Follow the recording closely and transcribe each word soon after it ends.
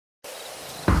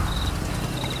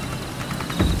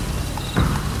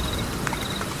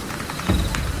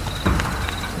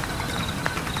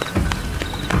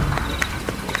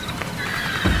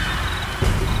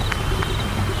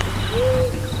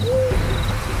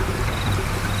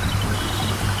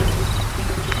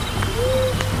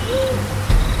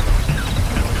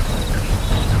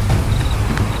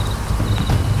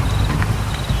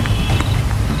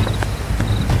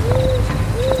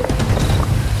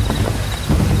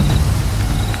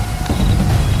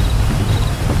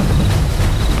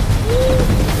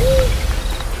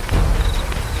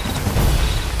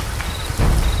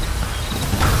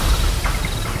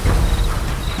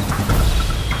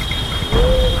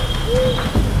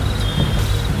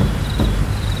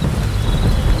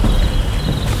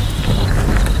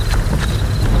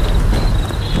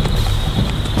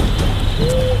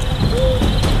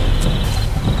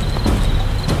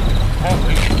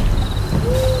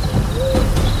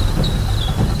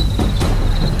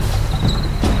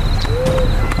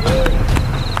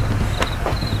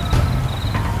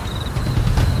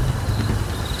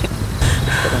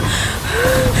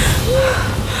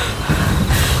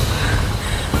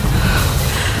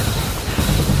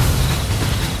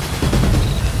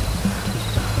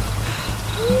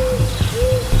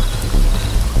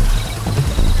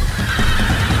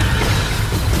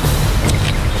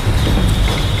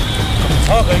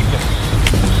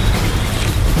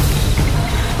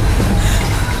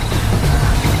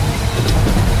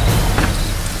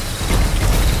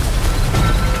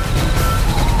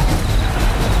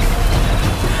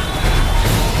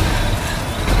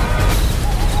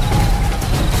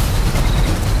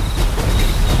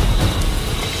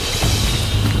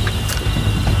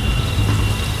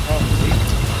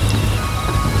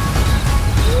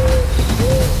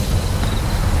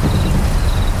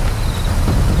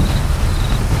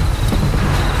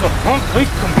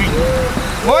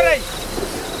हो रही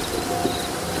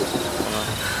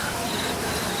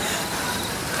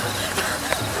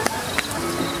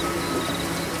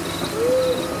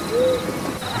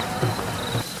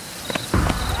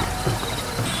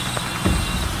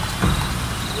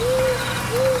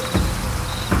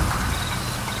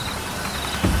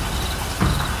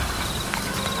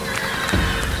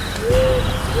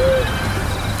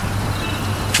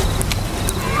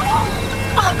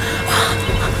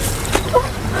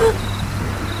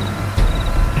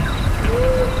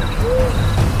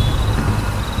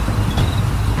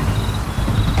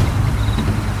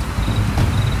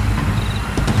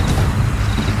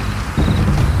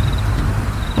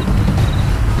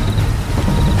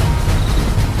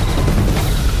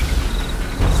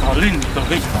साली निकल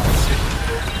गई हाथ से।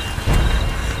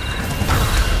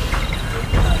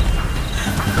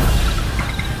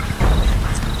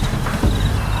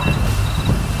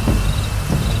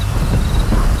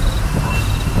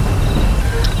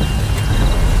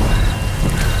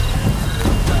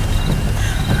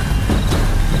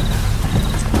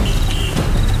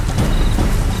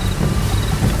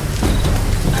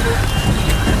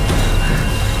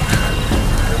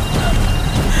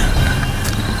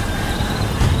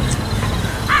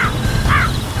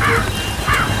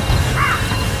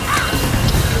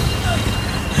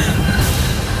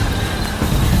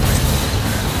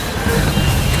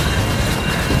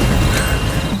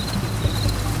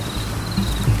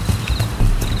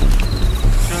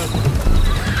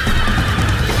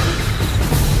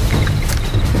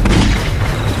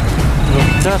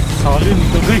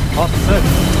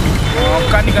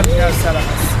 आपका निकल गया साला।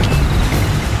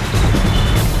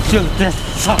 चलते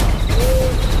साला।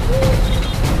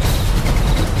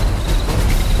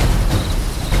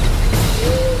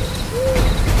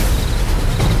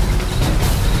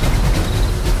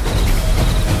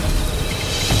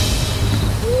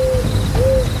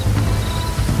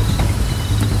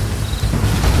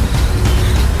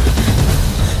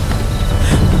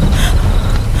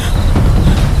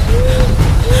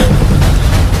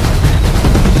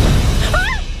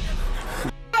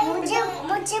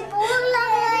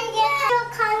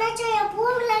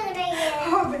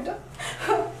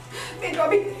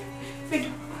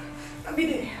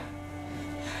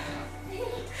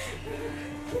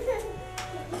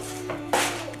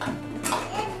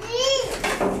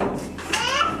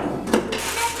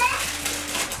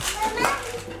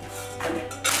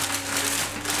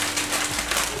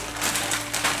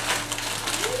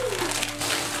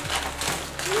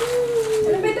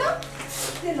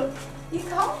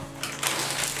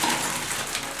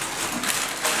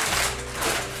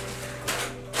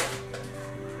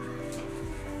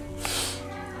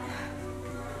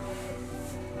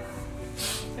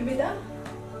 बेटा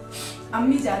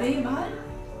अम्मी जा रही है बाहर,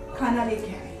 खाना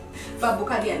लेके आए, बाबू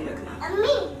का ध्यान रखना।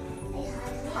 अम्मी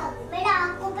मेरे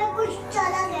आंखों पे कुछ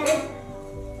चला गया।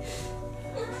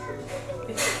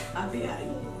 अभी आ रही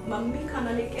है, मम्मी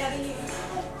खाना लेके आ रही है,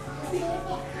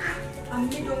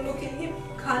 अम्मी दोनों के लिए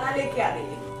खाना लेके आ रही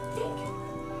है, ठीक?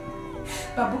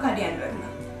 बाबू का ध्यान रखना,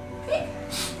 ठीक?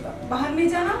 बाहर नहीं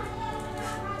जाना,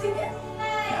 ठीक है?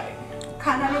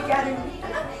 खाना लेके आ रही हूँ, है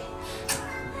ना?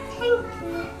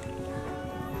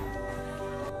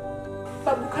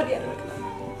 बाबू का ध्यान रखना,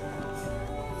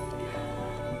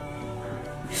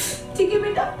 ठीक है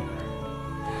बेटा?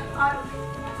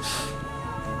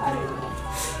 अरे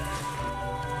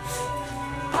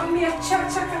मम्मी अच्छा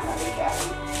खाना लेके आ रही,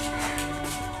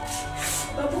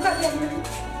 बाबू का ध्यान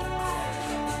रखना।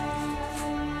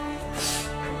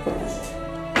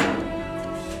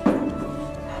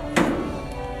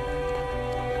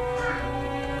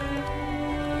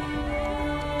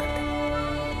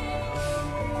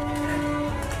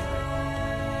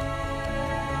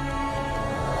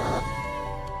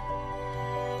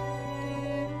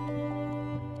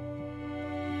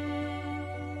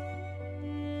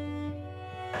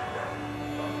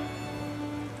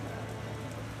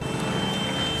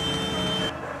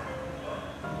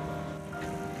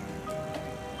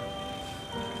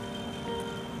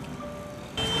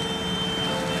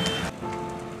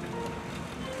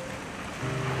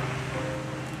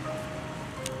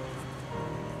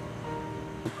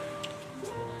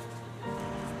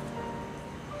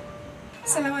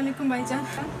 अस्सलाम वालेकुम भाईजान।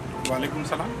 वालेकुम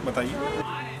सलाम, बताइए।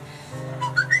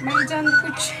 भाईजान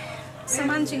कुछ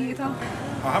सामान चाहिए था।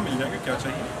 हाँ मिल जाएगा, क्या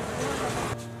चाहिए?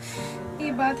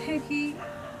 ये बात है कि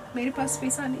मेरे पास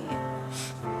पैसा नहीं है।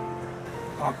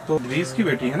 आप तो रईस की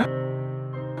बेटी है ना?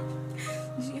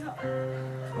 जी हाँ।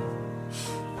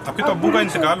 आपके तो अब्बू का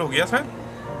इंतकाल हो गया शायद?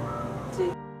 जी।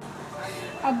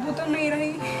 अब्बू तो नहीं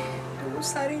रही, तो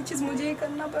सारी चीज़ मुझे ही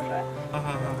करना पड़ रहा है।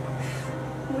 हाँ।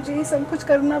 मुझे ये सब कुछ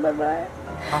करना पड़ रहा है।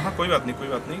 हाँ कोई बात नहीं, कोई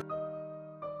बात नहीं।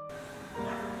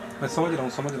 मैं समझ रहा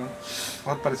हूँ।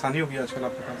 बहुत परेशानी होगी आजकल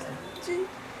आपके पास तो। जी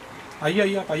आइए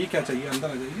आइए, आप आइए, क्या चाहिए? अंदर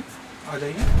आ जाइए।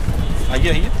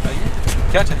 आइए।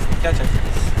 क्या चाहिए?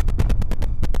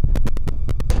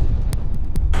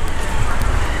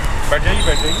 बैठ जाइए। बताइए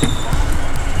क्या चाहिए?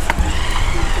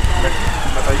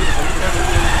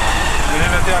 मेरे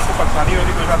वैसे आपको परेशानी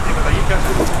वाली कोई बात नहीं, बताइए क्या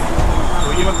चाहिए? तो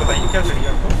ये मत बताइए क्या चाहिए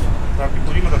आपको, मैं आपकी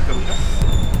पूरी मदद करूँगा।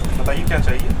 बताइए क्या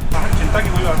चाहिए? हाँ चिंता की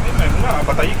कोई बात नहीं, मैं हूँ ना। आप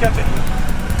बताइए क्या चाहिए?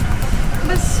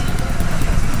 बस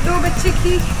 2 बच्चे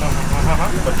की। हाँ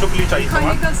बच्चों के लिए चाहिए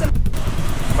सामान।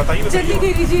 बताइए जल्दी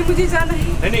दे दीजिए, मुझे जाना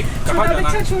है। नहीं कहाँ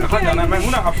जाना है? मैं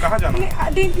हूँ ना। आप कहाँ जाना है?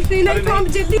 नहीं तो आप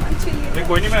जल्दी चाहिए। अरे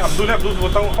कोई नहीं, मैं अब्दुल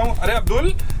बोलता हूँ। अरे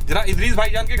अब्दुल, जरा इदरीस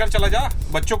भाईजान के घर चला जा,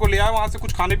 बच्चों को ले आया, वहाँ से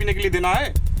कुछ खाने पीने के लिए देना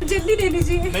है। जल्दी ले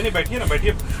लीजिए। नहीं बैठिए ना,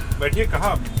 बैठिए।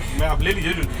 कहाँ? मैं आप ले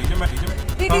लीजिए। दे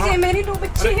दीजिए, मेरे 2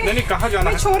 बच्चे हैं। नहीं कहाँ जाना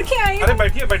है? छोड़ के आए। अरे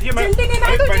बैठिए। मैं जल्दी लेना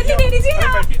है तो जल्दी ले लीजिए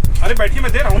ना। अरे बैठिए,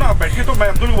 मैं दे रहा हूँ ना। आप बैठिए। तो मैं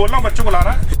अब्दुल बोल रहा हूँ, बच्चों को ला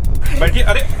रहा है। बैठिए।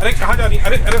 अरे कहाँ जा रही?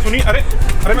 अरे सुनिए। अरे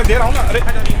मैं दे रहा हूँ ना। अरे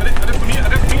कहाँ जा रही? अरे सुनिए।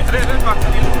 अरे बात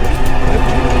करिए।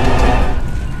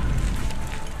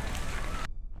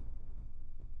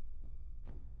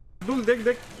 अब्दुल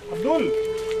देख अब्दुल।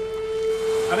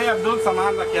 अरे अब्दुल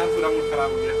सामान रख यार, पूरा मूड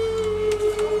खराब हो गया।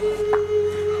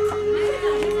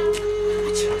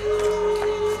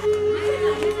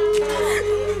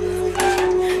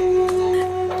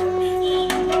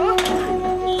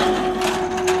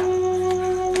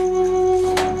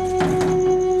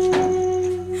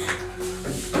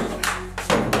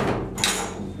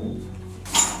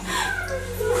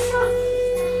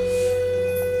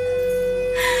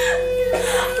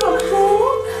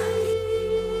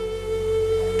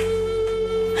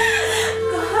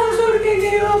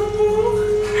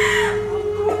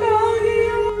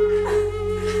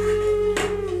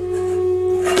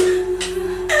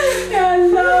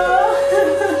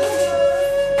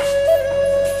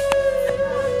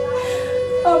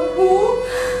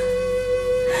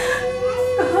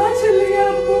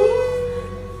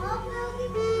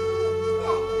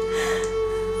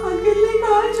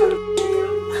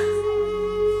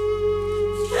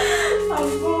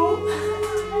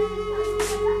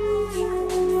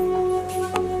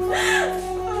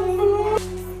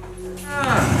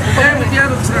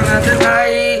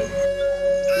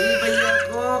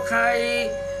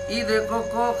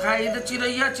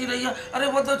 चिड़ैया। अरे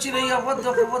वो तो चिड़ैया, वो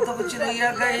देखो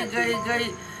चिड़ैया गई।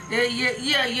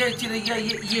 ये चिड़ैया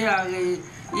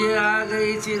ये आ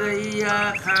गई चिड़ैया,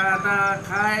 खाना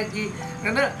खाएगी,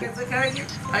 है ना? कैसे खाएगी?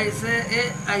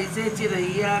 ऐसे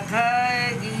चिड़ैया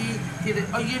खाएगी।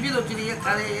 और ये भी तो चिड़ैया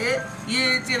खा रहे हैं।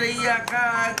 ये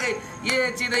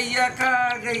चिड़ैया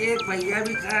खा गई। एक भैया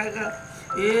भी खाएगा।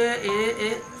 ये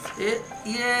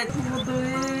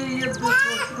देखो।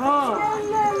 हाँ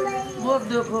वो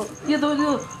देखो, ये तो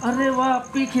अरे वाह,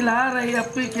 अप्पी खिला रही।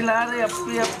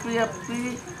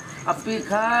 अप्पी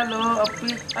खा लो,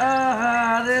 अप्पी।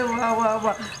 अरे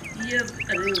वाह। ये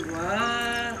अरे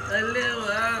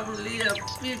वाह, बोली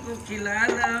अप्पी को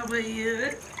खिलाना भैया।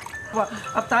 वाह,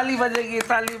 अब ताली बजेगी।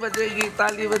 अरे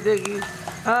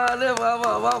वाह।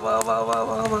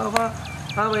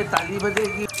 हाँ भाई, ताली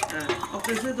बजेगी। और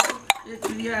कैसे तो ये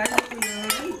चिड़िया है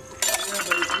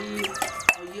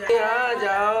यहाँ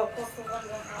जाओ।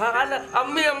 हाँ ना,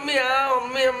 अम्मी आओ।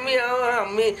 अम्मी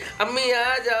आ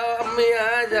जाओ।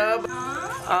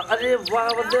 अरे वाह,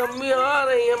 अम्मी आ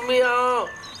रही। आओ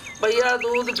भैया,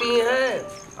 दूध पी है।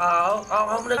 आओ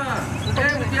हमने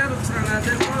क्या रुखसाना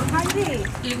देखो,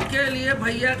 इनके लिए,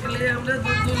 भैया के लिए हमने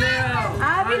दूध ले आओ। आ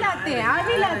भी लाते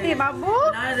हैं बाबू। वो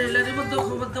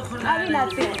देखो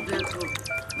लाते हैं। देखो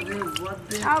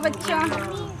आओ बच्चा।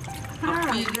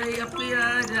 अप्पी आ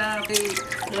जाओ।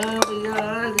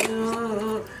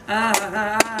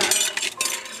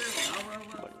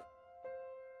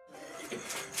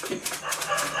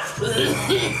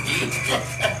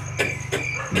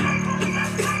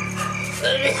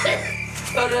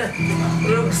 अरे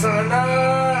रुखसाना,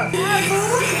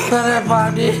 अरे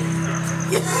पानी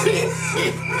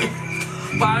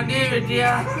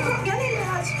बेटिया।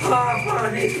 हाँ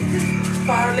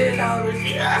पानी लाओ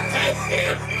बेटिया।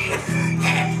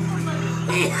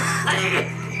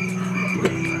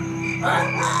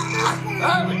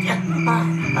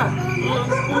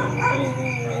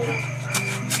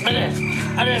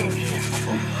 अरे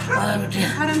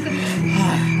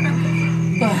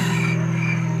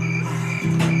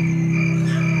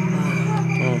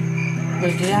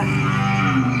बेटिया,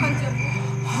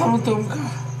 हम तुमका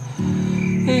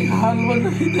एक हाल में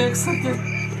नहीं देख सके।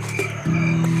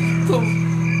 तुम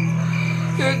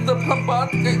एक दफा बात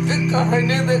कह के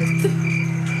कहने देखते।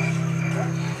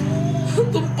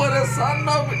 तुम परेशान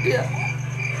ना हो बिटिया,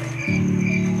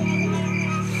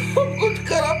 हम कुछ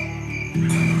करो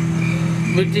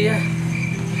बिटिया,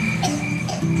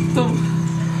 तुम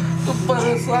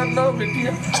परेशान ना हो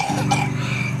बिटिया।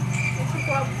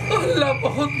 अल्लाह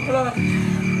बहुत बड़ा है,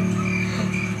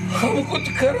 हम कुछ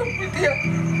करो बिटिया,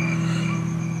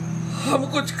 हम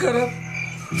कुछ करो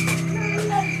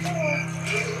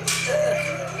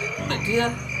बिटिया।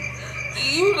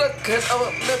 यूं रखे अब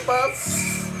अपने पास,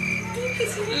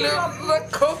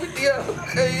 रखो बिटिया,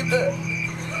 कहीं ना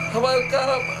हमारे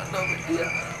कहाँ मानो बिटिया।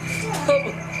 हम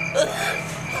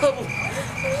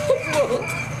बहुत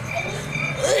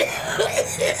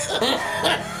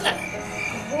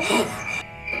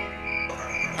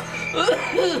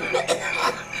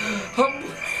हम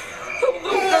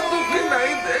तुमका दुख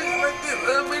नहीं देख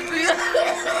सकते बिटिया।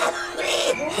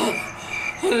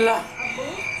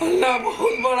 अल्लाह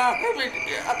बहुत बड़ा है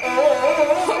बिटिया,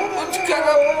 हम कुछ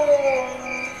करो,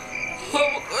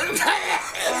 हम कुछ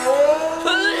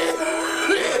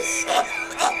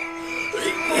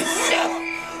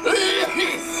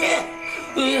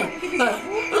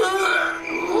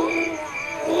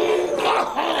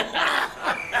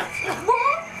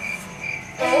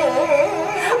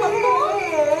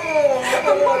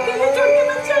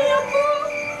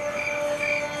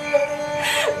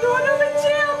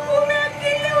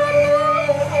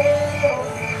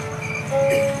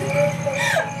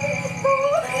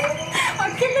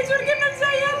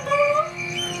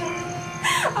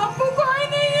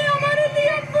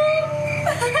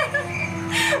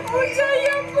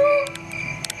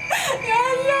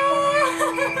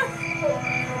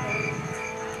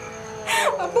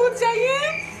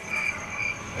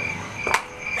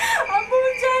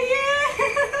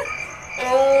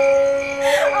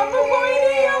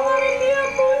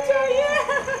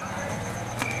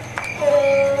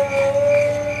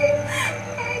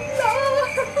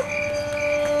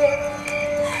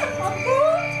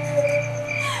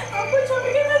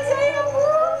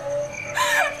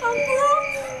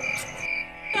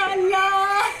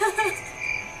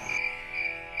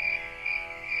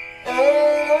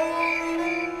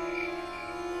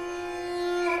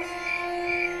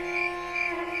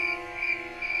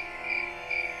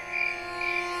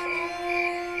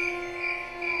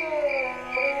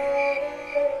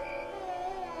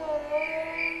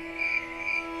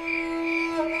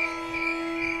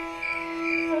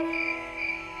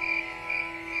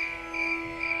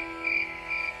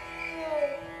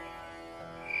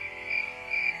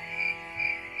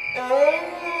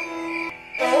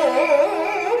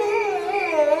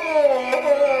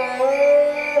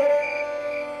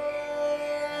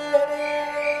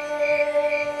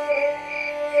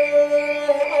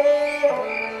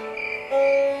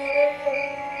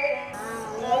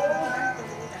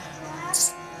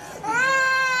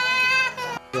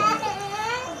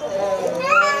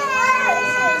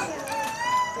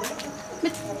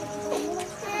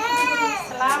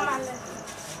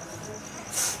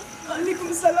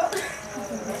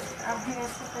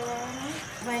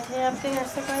बैठे, आपके घर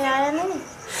से कोई आया नहीं?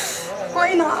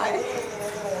 कोई ना आए,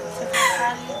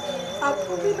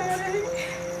 आपको भी ना रहे,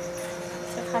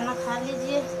 खाना खा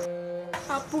लीजिए।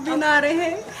 आपको भी ना रहे,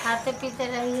 खाते पीते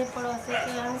रहिए पड़ोसी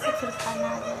के यहाँ से, फिर खाना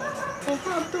आ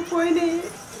जाएगा। अब तो कोई नहीं है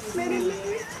मेरे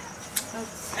लिए।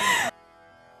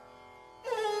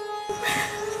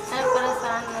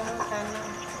 परेशान नहीं, खाना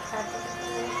खाते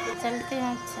चलते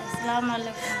हैं। अच्छा, अस्सलाम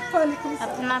वालेकुम। वालेकुम।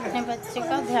 अपना अपने बच्चों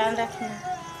का ध्यान रखना।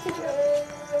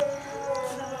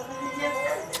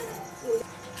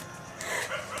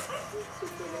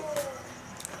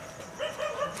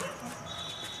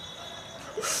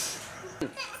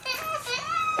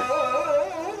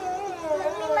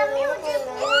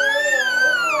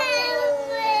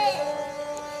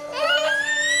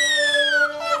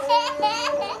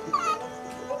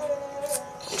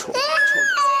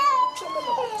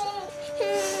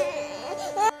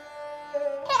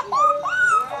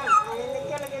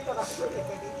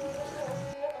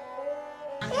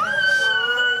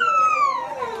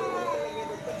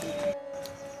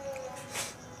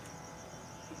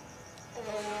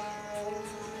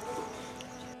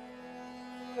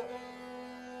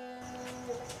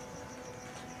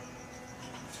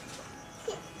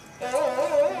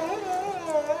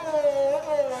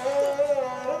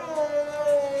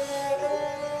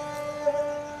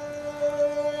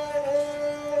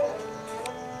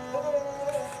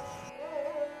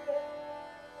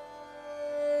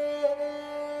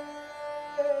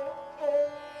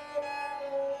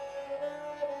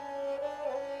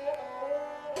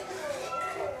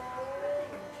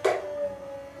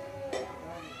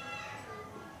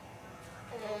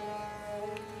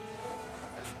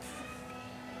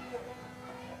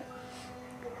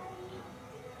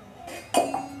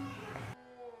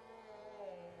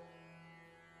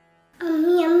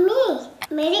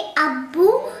 मेरे अब्बू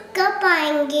कब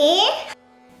आएंगे?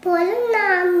 बोलो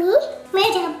नामी,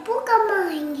 मेरे अब्बू कब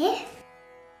आएंगे?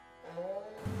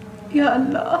 या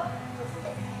अल्लाह,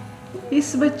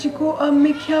 इस बच्ची को अब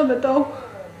मैं क्या बताऊं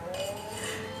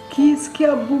कि इसके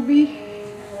अब्बू भी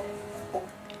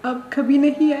अब कभी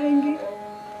नहीं आएंगे,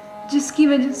 जिसकी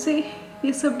वजह से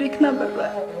ये सब देखना पड़ रहा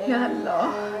है। या अल्लाह,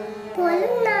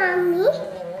 बोलो नामी,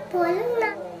 बोलो ना।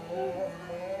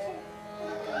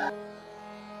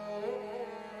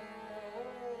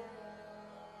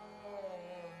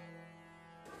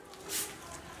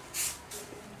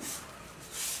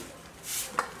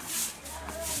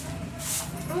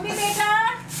 रूबी बेटा,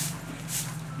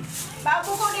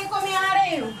 बाबू को देखो, मैं आ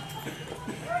रही हूँ।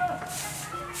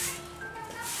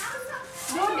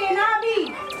 दूध देना अभी।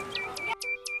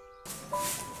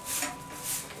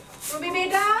 रूबी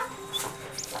बेटा,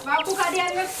 बाबू का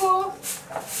ध्यान रखो।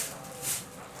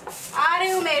 आ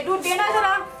रही हूँ मैं, दूध देना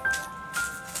जरा।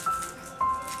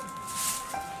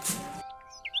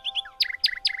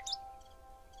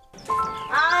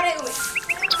 आ रही हूँ मैं।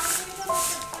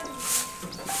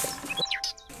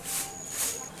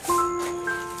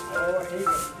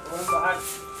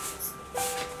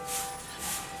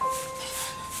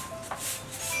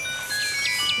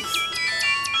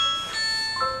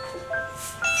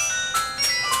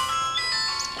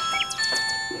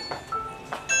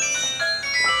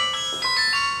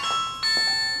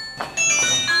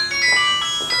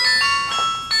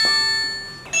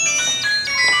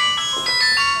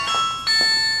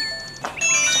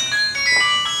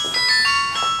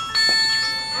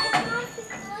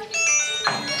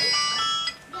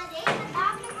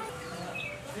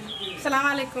 अस्सलाम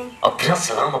वालेकुम। अपना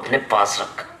सलाम अपने पास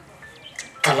रख।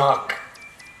 तलाक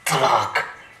तलाक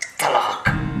तलाक,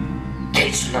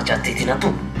 यही सुनना चाहती थी ना तू?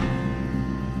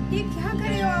 ये क्या कर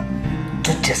रहे हो आप?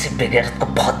 तुझ जैसे बेगैरत को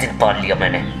बहुत दिन पाल लिया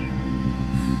मैंने।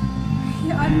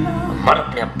 या अल्लाह, मर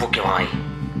अपने अब्बू के वहां आई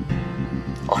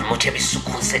और मुझे भी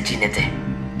सुकून से जीने दे।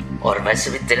 और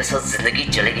वैसे भी तेरे साथ जिंदगी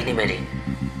चलेगी नहीं मेरी,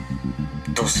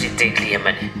 दूसरी देख ली है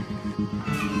मैंने।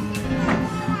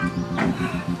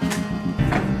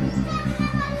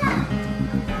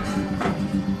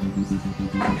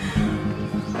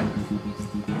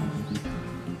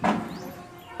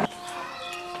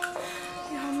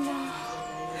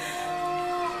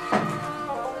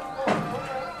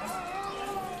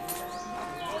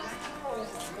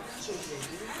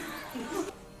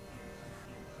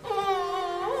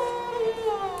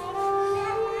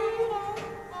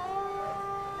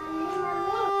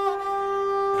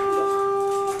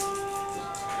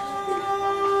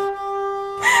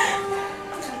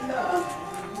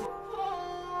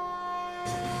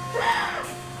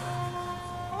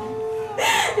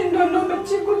 इन दोनों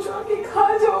बच्चे को चुरा के खा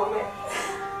जाओ मैं।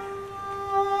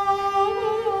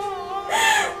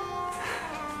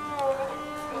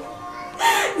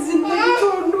 जिंदगी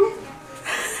छोड़ दूं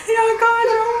या खा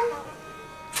जाऊं?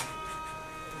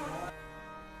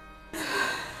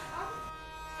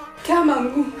 क्या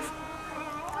मांगू?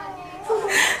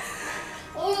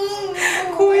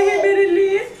 कोई है मेरे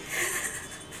लिए,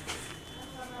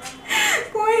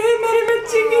 कोई है मेरे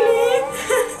बच्चे के लिए।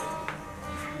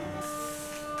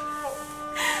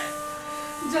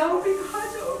 जाओ भी खा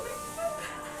जाओ मैं।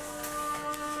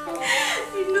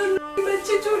 इन दोनों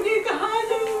बच्चे छोड़ के कहाँ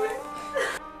जाऊँ मैं?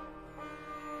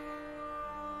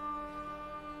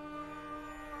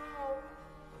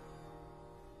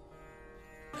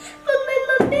 मम्मी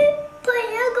मम्मी,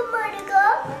 भैया को मारेगा।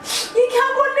 ये क्या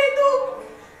बोल रही तू?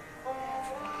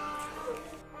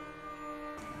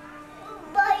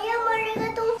 भैया मरेगा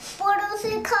तो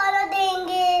पड़ोसी खाना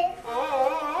देंगे।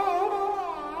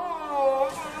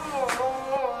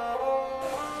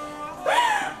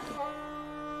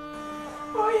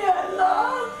 ओ या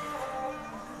अल्लाह,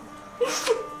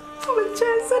 बच्चे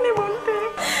ऐसा नहीं बोलते।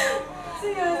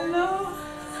 या अल्लाह,